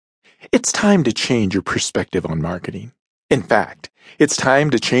It's time to change your perspective on marketing. In fact, it's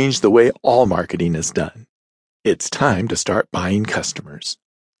time to change the way all marketing is done. It's time to start buying customers.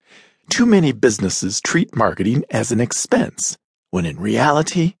 Too many businesses treat marketing as an expense, when in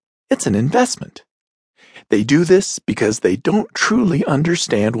reality, it's an investment. They do this because they don't truly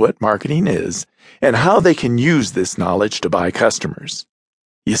understand what marketing is and how they can use this knowledge to buy customers.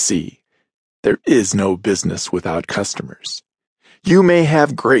 You see, there is no business without customers. You may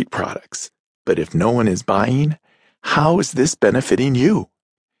have great products, but if no one is buying, how is this benefiting you?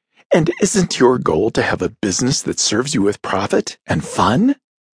 And isn't your goal to have a business that serves you with profit and fun?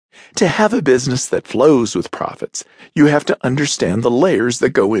 To have a business that flows with profits, you have to understand the layers that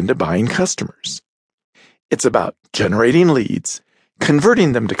go into buying customers. It's about generating leads,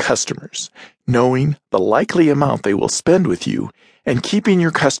 converting them to customers, knowing the likely amount they will spend with you, and keeping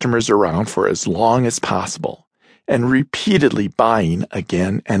your customers around for as long as possible, and repeatedly buying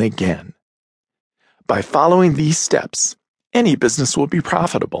again and again. By following these steps, any business will be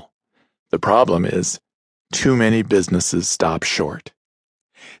profitable. The problem is, too many businesses stop short.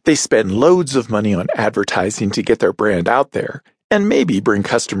 They spend loads of money on advertising to get their brand out there and maybe bring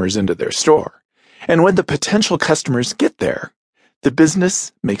customers into their store. And when the potential customers get there, the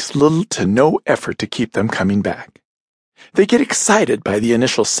business makes little to no effort to keep them coming back. They get excited by the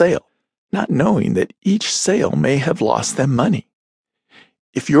initial sale, not knowing that each sale may have lost them money.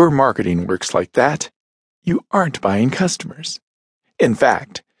 If your marketing works like that, you aren't buying customers. In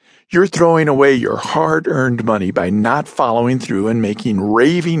fact, you're throwing away your hard-earned money by not following through and making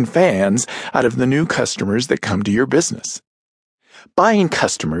raving fans out of the new customers that come to your business. Buying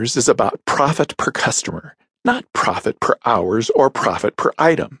customers is about profit per customer, not profit per hours or profit per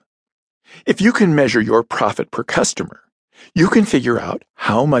item. If you can measure your profit per customer, you can figure out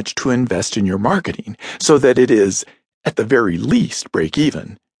how much to invest in your marketing so that it is, at the very least, break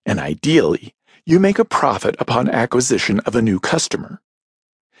even, and ideally, you make a profit upon acquisition of a new customer.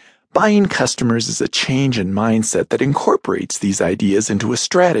 Buying customers is a change in mindset that incorporates these ideas into a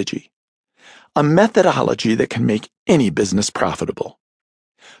strategy, a methodology that can make any business profitable.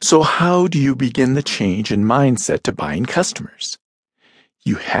 So how do you begin the change in mindset to buying customers?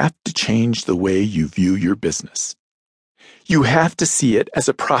 You have to change the way you view your business. You have to see it as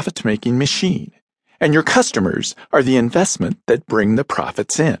a profit-making machine, and your customers are the investment that bring the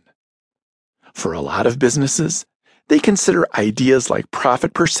profits in. For a lot of businesses, they consider ideas like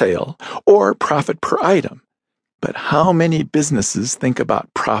profit per sale or profit per item. But how many businesses think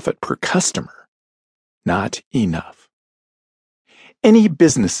about profit per customer? Not enough. Any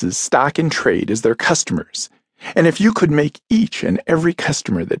business's stock in trade is their customers, and if you could make each and every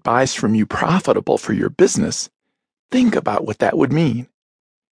customer that buys from you profitable for your business, think about what that would mean.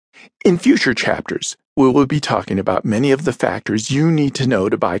 In future chapters, we will be talking about many of the factors you need to know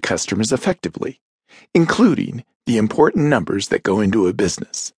to buy customers effectively, including the important numbers that go into a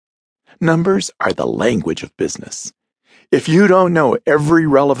business. Numbers are the language of business. If you don't know every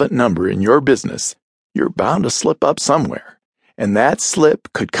relevant number in your business, you're bound to slip up somewhere, and that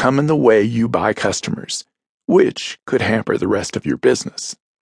slip could come in the way you buy customers, which could hamper the rest of your business.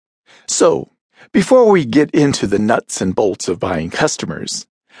 So, before we get into the nuts and bolts of buying customers,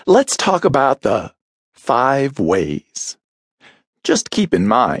 let's talk about the 5 ways. Just keep in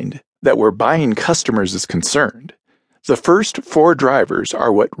mind that where buying customers is concerned, the first 4 drivers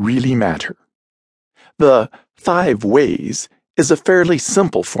are what really matter. The 5 ways is a fairly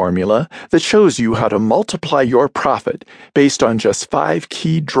simple formula that shows you how to multiply your profit based on just 5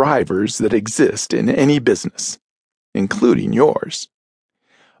 key drivers that exist in any business, including yours.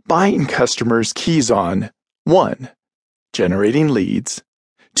 Buying customers keys on 1. Generating leads,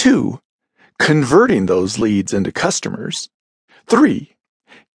 2. Converting those leads into customers, 3.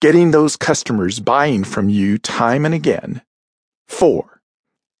 Getting those customers buying from you time and again, 4.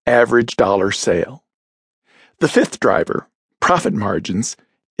 Average dollar sale. The 5th driver, profit margins,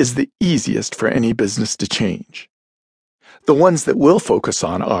 is the easiest for any business to change. The ones that we'll focus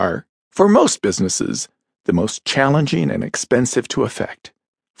on are, for most businesses, the most challenging and expensive to affect,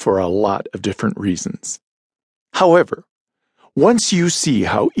 for a lot of different reasons. However, once you see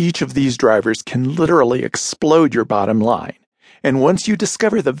how each of these drivers can literally explode your bottom line, and once you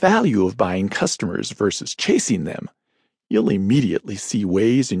discover the value of buying customers versus chasing them, you'll immediately see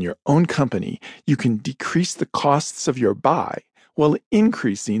ways in your own company you can decrease the costs of your buy while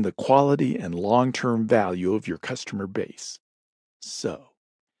increasing the quality and long-term value of your customer base. So,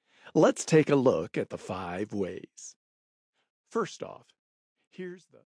 let's take a look at the 5 ways. First off, here's the